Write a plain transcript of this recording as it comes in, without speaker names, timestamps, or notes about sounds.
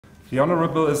The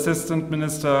Honorable Assistant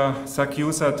Minister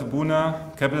Sakiusa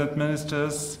Tubuna, Cabinet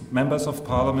Ministers, Members of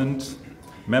Parliament,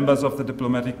 members of the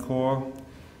Diplomatic Corps,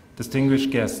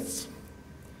 distinguished guests.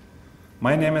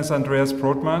 My name is Andreas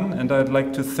Brodmann, and I'd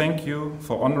like to thank you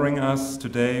for honoring us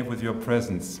today with your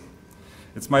presence.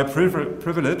 It's my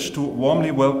privilege to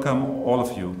warmly welcome all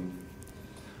of you.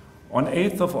 On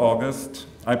 8th of August,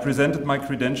 I presented my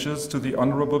credentials to the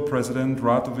Honorable President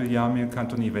Ratu Viliami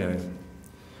Kantonivel.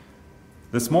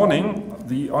 This morning,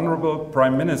 the Honorable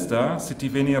Prime Minister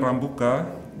Sitiveni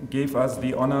Rabuka gave us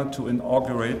the honor to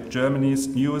inaugurate Germany's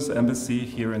newest embassy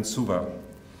here in Suva,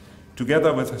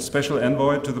 together with Special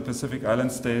Envoy to the Pacific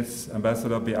Island States,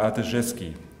 Ambassador Beate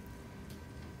Jeski.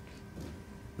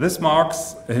 This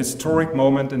marks a historic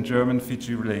moment in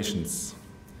German-Fiji relations.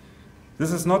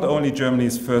 This is not only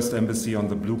Germany's first embassy on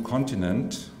the Blue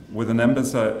Continent, with an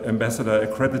ambassador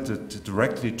accredited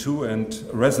directly to and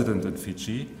resident in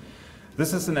Fiji.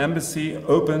 This is an embassy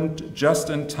opened just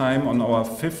in time on our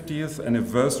 50th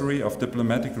anniversary of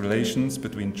diplomatic relations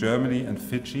between Germany and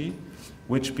Fiji,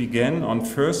 which began on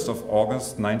 1st of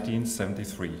August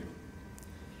 1973.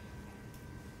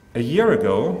 A year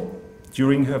ago,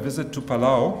 during her visit to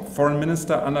Palau, Foreign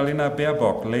Minister Annalena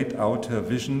Baerbock laid out her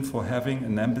vision for having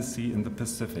an embassy in the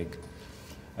Pacific.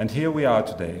 And here we are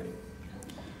today.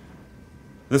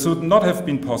 This would not have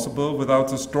been possible without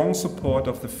the strong support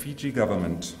of the Fiji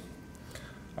government.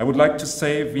 I would like to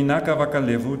say Vinaka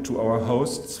Vakalevu to our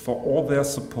hosts for all their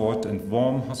support and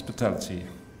warm hospitality.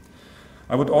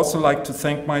 I would also like to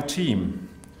thank my team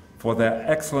for their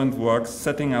excellent work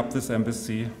setting up this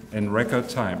embassy in record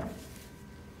time.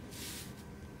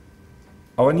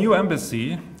 Our new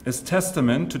embassy is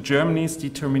testament to Germany's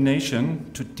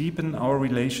determination to deepen our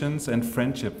relations and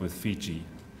friendship with Fiji.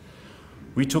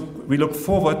 We look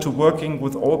forward to working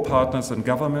with all partners in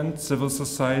government, civil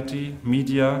society,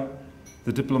 media,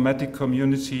 the diplomatic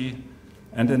community,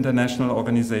 and international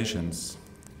organizations.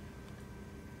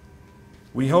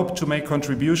 We hope to make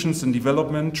contributions in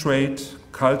development, trade,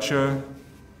 culture,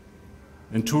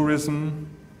 in tourism,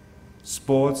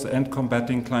 sports, and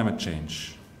combating climate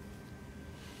change.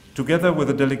 Together with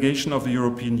the delegation of the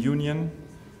European Union,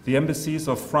 the embassies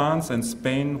of France and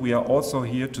Spain, we are also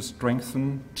here to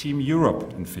strengthen Team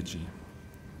Europe in Fiji.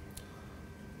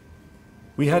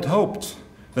 We had hoped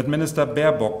that Minister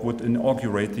Baerbock would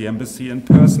inaugurate the embassy in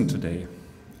person today.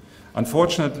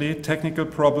 Unfortunately, technical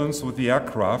problems with the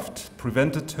aircraft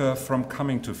prevented her from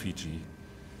coming to Fiji.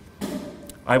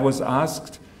 I was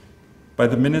asked by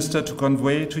the minister to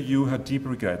convey to you her deep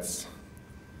regrets.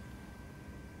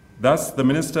 Thus, the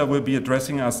minister will be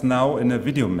addressing us now in a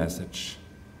video message.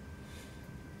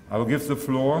 I will give the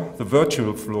floor, the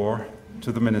virtual floor,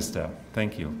 to the minister.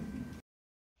 Thank you.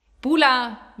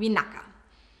 Bula Vinaka.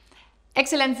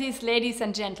 Excellencies, ladies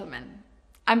and gentlemen,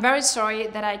 I'm very sorry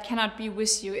that I cannot be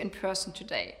with you in person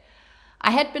today.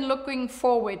 I had been looking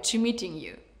forward to meeting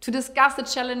you, to discuss the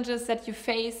challenges that you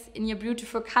face in your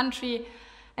beautiful country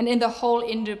and in the whole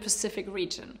Indo-Pacific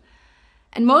region.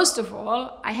 And most of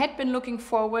all, I had been looking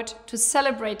forward to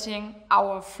celebrating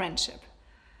our friendship.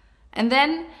 And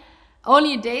then,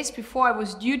 only days before I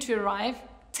was due to arrive,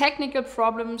 technical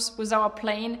problems with our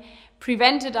plane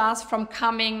prevented us from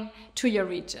coming to your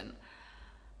region.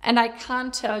 And I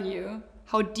can't tell you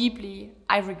how deeply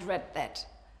I regret that.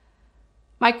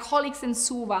 My colleagues in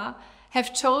Suva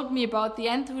have told me about the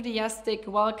enthusiastic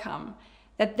welcome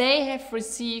that they have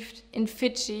received in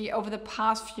Fiji over the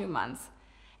past few months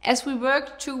as we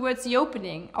work towards the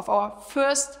opening of our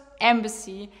first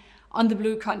embassy on the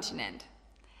Blue Continent.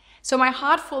 So my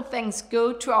heartfelt thanks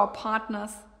go to our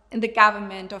partners in the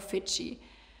government of Fiji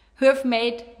who have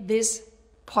made this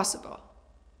possible.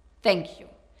 Thank you.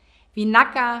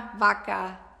 Vinaka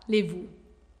Vaka Levu.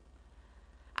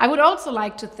 I would also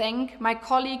like to thank my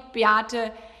colleague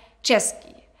Beate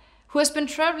Jeski, who has been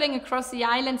traveling across the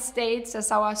island states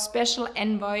as our special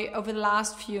envoy over the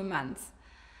last few months.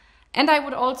 And I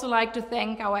would also like to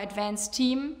thank our advanced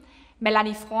team,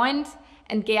 Melanie Freund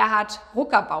and Gerhard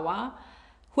Ruckerbauer,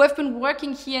 who have been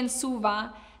working here in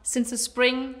Suva since the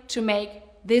spring to make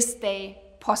this day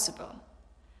possible.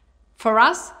 For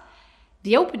us,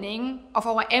 the opening of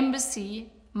our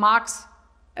embassy marks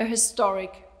a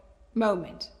historic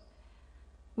moment.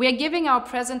 We are giving our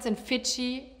presence in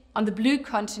Fiji on the Blue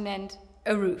Continent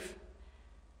a roof.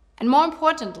 And more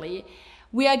importantly,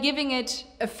 we are giving it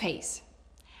a face,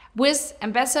 with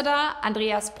Ambassador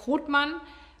Andreas Brodmann,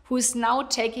 who is now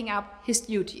taking up his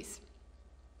duties.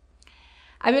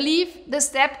 I believe this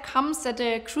step comes at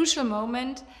a crucial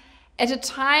moment, at a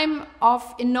time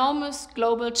of enormous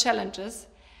global challenges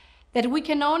that we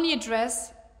can only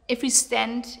address if we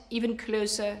stand even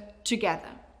closer together.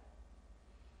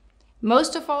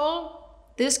 Most of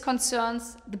all, this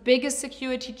concerns the biggest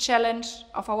security challenge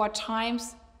of our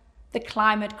times, the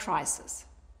climate crisis.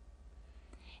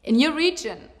 In your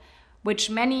region, which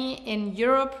many in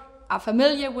Europe are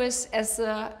familiar with as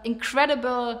an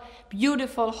incredible,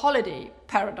 beautiful holiday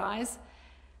paradise,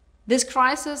 this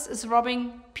crisis is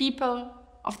robbing people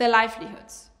of their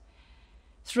livelihoods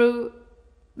through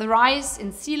the rise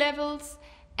in sea levels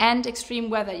and extreme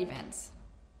weather events.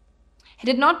 Had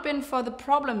it not been for the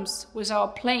problems with our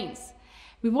planes,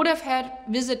 we would have had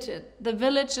visited the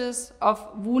villages of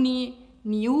Wuni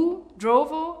Niu,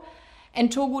 Drovo,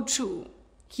 and Togu Chu,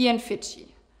 here in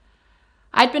Fiji.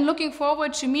 I'd been looking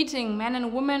forward to meeting men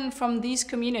and women from these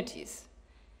communities,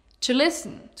 to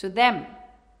listen to them,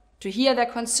 to hear their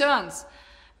concerns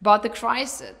about the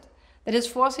crisis that is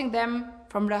forcing them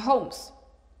from their homes,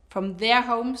 from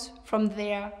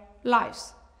their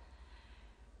lives.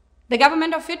 The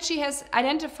government of Fiji has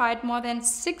identified more than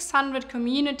 600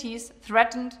 communities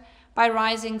threatened by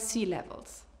rising sea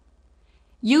levels.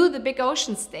 You, the big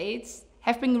ocean states,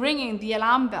 have been ringing the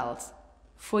alarm bells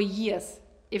for years,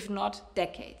 if not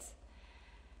decades.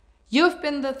 You have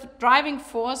been the driving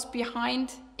force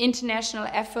behind international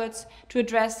efforts to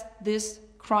address this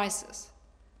crisis.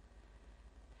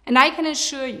 And I can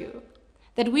assure you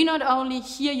that we not only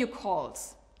hear your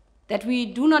calls, that we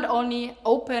do not only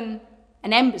open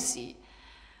an embassy,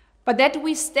 but that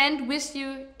we stand with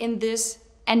you in this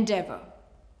endeavor.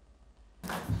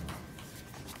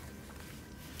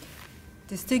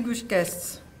 Distinguished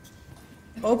guests,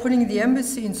 opening the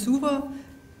embassy in Suva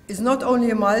is not only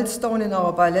a milestone in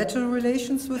our bilateral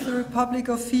relations with the Republic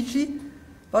of Fiji,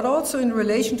 but also in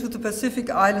relation to the Pacific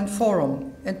Island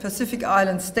Forum and Pacific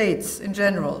Island states in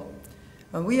general.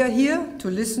 And we are here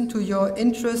to listen to your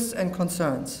interests and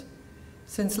concerns.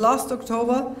 Since last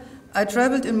October, I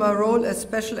traveled in my role as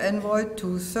Special Envoy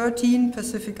to 13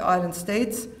 Pacific Island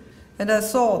states, and I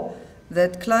saw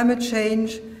that climate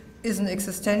change is an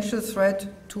existential threat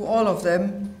to all of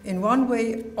them in one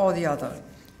way or the other.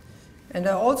 And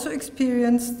I also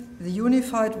experienced the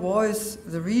unified voice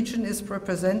the region is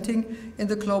representing in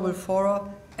the global fora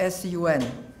as the UN.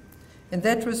 In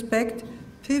that respect,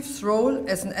 PIF's role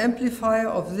as an amplifier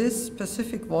of this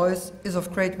Pacific voice is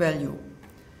of great value.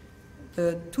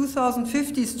 The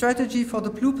 2050 strategy for the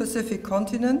Blue Pacific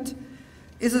continent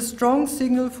is a strong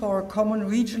signal for a common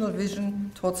regional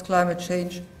vision towards climate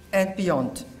change and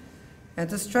beyond. And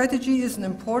the strategy is an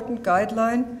important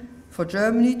guideline for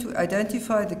Germany to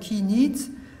identify the key needs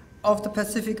of the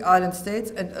Pacific Island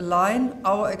states and align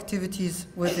our activities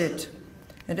with it.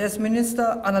 And as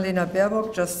Minister Annalena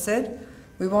Baerbock just said,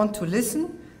 we want to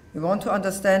listen, we want to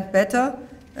understand better,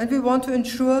 and we want to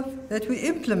ensure that we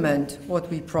implement what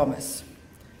we promise.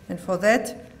 And for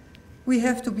that, we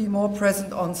have to be more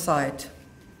present on site.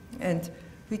 And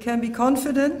we can be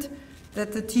confident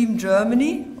that the Team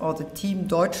Germany, or the Team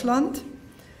Deutschland,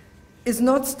 is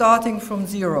not starting from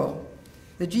zero.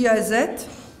 The GIZ,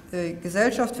 the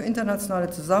Gesellschaft für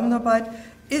internationale Zusammenarbeit,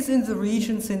 is in the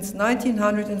region since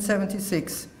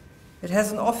 1976. It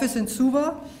has an office in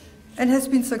Suva and has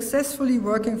been successfully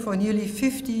working for nearly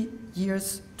 50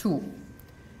 years too.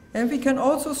 And we can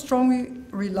also strongly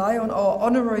rely on our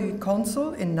honorary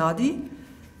consul in Nadi,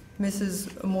 Mrs.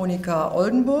 Monika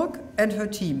Oldenburg, and her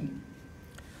team.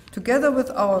 Together with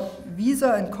our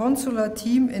visa and consular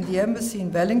team in the embassy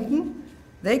in Wellington,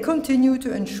 they continue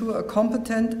to ensure a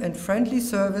competent and friendly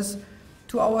service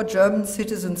to our German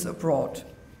citizens abroad.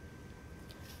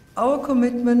 Our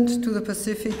commitment to the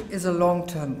Pacific is a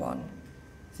long-term one.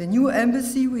 The new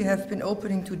embassy we have been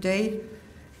opening today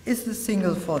is the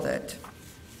signal for that.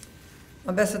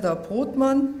 Ambassador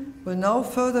Brotman will now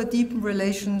further deepen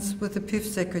relations with the PIF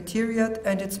Secretariat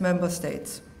and its member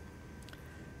states.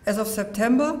 As of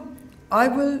September, I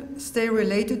will stay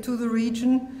related to the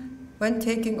region when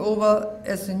taking over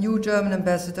as the new German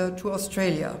ambassador to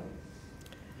Australia.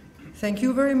 Thank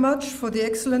you very much for the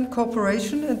excellent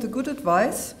cooperation and the good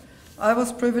advice I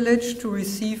was privileged to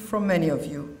receive from many of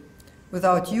you.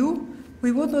 Without you,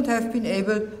 we would not have been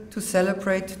able to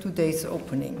celebrate today's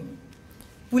opening.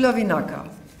 Bula Vinaka.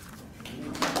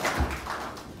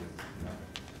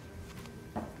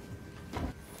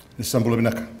 Bula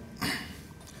Vinaka.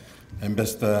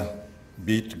 Ambassador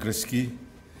Beat Grisky,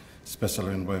 Special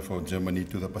Envoy for Germany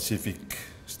to the Pacific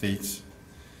States,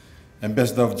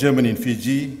 Ambassador of Germany in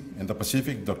Fiji and the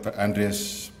Pacific, Dr.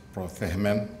 Andreas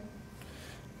Prothehman,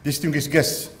 distinguished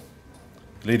guests,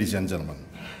 ladies and gentlemen,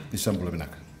 Bula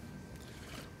Vinaka.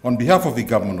 On behalf of the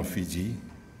government of Fiji,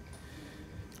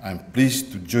 I am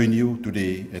pleased to join you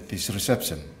today at this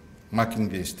reception, marking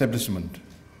the establishment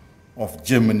of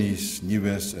Germany's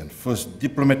newest and first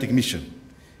diplomatic mission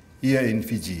here in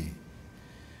Fiji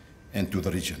and to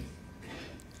the region.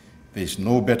 There is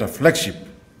no better flagship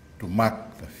to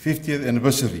mark the 50th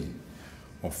anniversary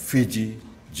of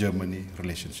Fiji-Germany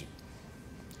relationship.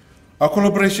 Our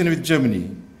collaboration with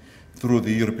Germany through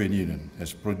the European Union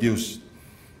has produced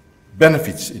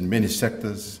benefits in many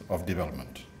sectors of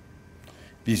development.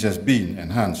 This has been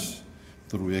enhanced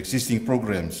through existing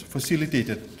programs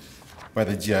facilitated by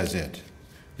the GIZ,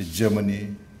 the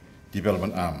Germany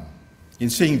Development Arm. In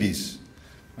saying this,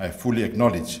 I fully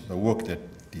acknowledge the work that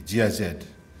the GIZ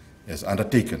has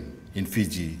undertaken in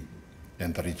Fiji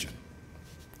and the region.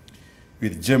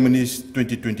 With Germany's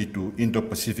 2022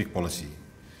 Indo-Pacific policy,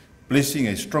 placing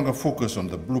a stronger focus on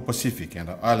the Blue Pacific and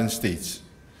the island states,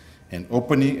 and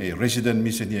opening a resident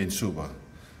mission here in Suva,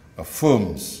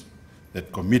 affirms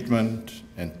that commitment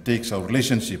and takes our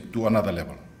relationship to another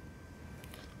level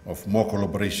of more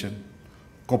collaboration,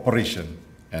 cooperation,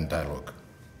 and dialogue.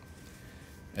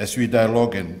 As we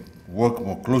dialogue and work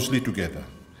more closely together,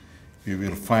 we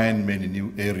will find many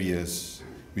new areas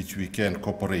which we can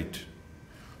cooperate,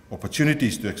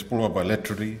 opportunities to explore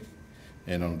bilaterally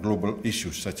and on global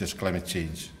issues such as climate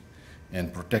change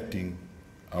and protecting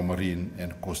our marine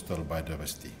and coastal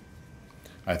biodiversity.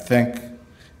 I thank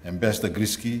Ambassador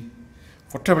Grisky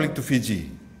for traveling to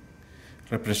Fiji,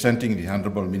 representing the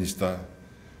Honorable Minister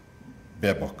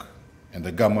Baerbock and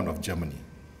the government of Germany,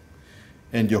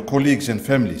 and your colleagues and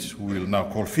families who will now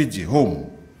call Fiji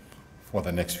home for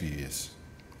the next few years.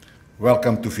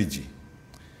 Welcome to Fiji,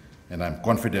 and I'm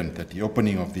confident that the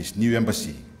opening of this new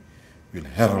embassy will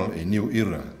herald a new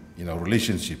era in our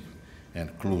relationship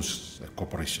and close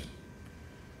cooperation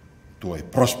to a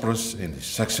prosperous and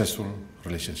successful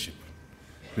relationship.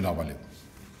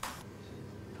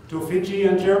 To Fiji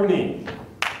and Germany.